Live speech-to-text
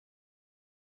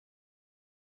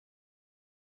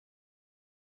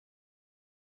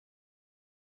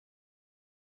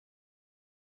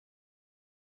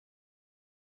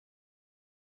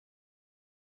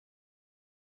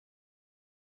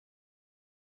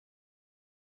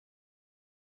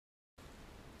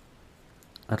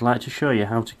I'd like to show you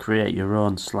how to create your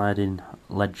own sliding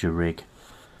ledger rig.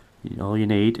 All you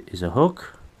need is a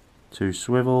hook, 2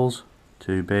 swivels,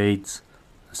 2 beads,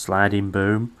 a sliding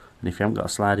boom, and if you haven't got a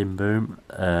sliding boom,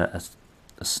 a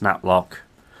snap lock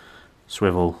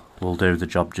swivel will do the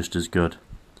job just as good.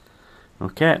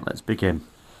 Okay, let's begin.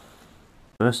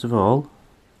 First of all,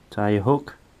 tie your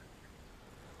hook,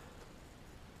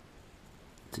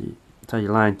 tie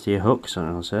your line to your hook, so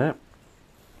I'll say.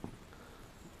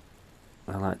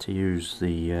 I like to use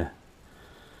the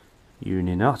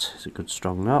uni knot. It's a good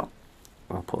strong knot.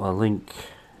 I'll put a link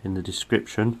in the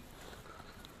description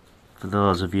for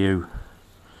those of you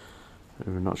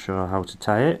who are not sure how to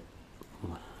tie it.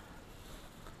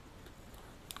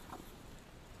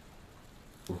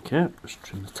 Okay, just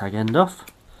trim the tag end off.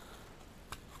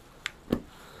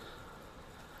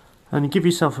 And give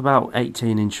yourself about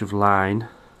 18 inch of line,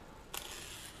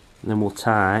 and then we'll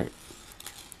tie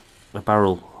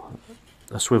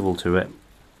a swivel to it.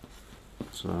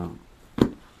 So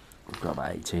I've got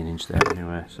about 18 inch there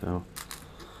anyway, so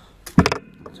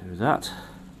I'll do that.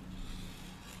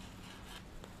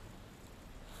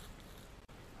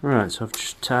 Right, so I've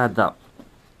just tied that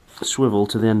swivel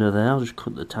to the end of there. I'll just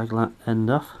cut the tag end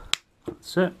off.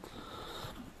 That's it.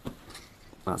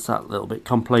 That's that little bit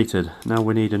completed. Now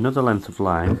we need another length of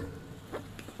line,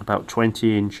 about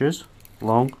 20 inches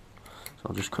long. So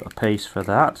I'll just cut a piece for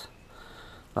that.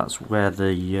 That's where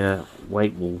the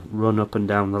weight will run up and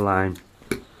down the line.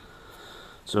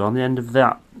 So on the end of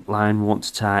that line we want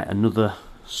to tie another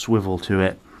swivel to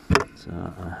it. So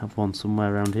I have one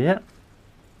somewhere around here.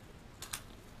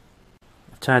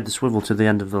 I've tied the swivel to the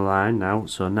end of the line now,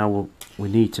 so now we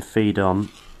need to feed on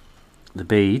the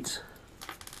beads,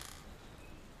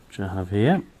 which I have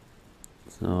here.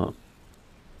 So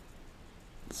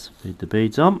let's feed the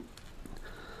beads on.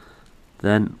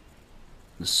 Then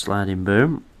the sliding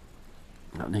boom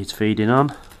that needs feeding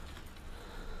on,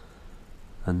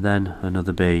 and then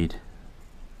another bead.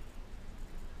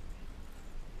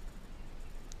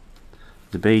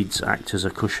 The beads act as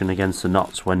a cushion against the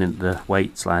knots when the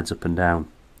weight slides up and down.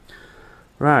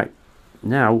 Right,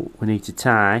 now we need to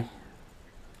tie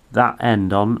that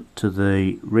end on to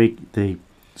the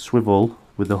swivel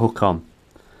with the hook on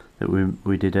that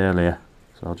we did earlier.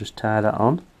 So I'll just tie that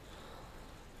on.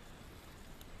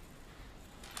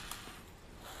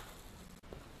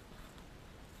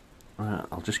 Right,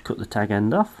 I'll just cut the tag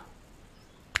end off,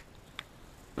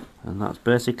 and that's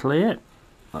basically it.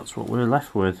 That's what we're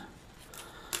left with.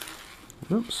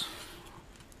 Oops.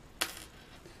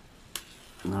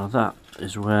 Now that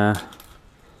is where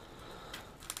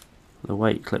the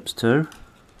weight clips to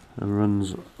and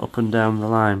runs up and down the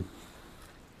line.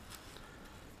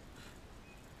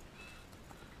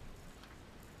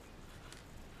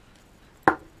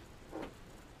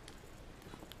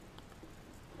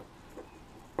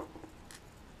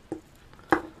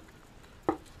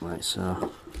 Right,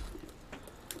 so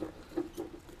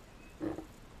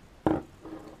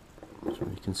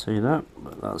you can see that,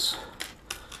 but that's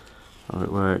how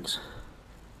it works.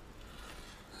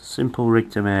 Simple rig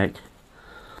to make.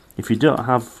 If you don't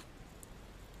have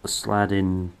a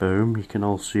sliding boom, you can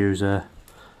also use a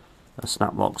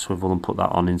snap lock swivel and put that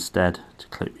on instead to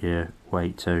clip your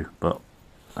weight to, but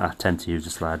I tend to use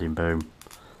a sliding boom,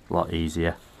 a lot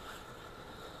easier.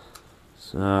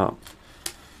 So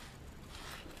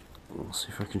let's see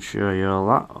if I can show you all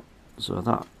that. So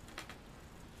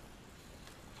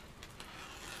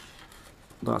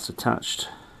that's attached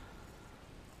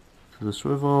to the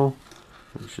swivel,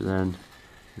 which then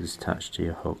is attached to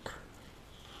your hook.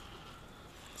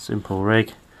 Simple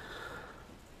rig.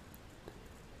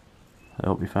 I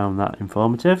hope you found that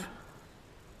informative.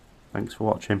 Thanks for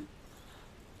watching.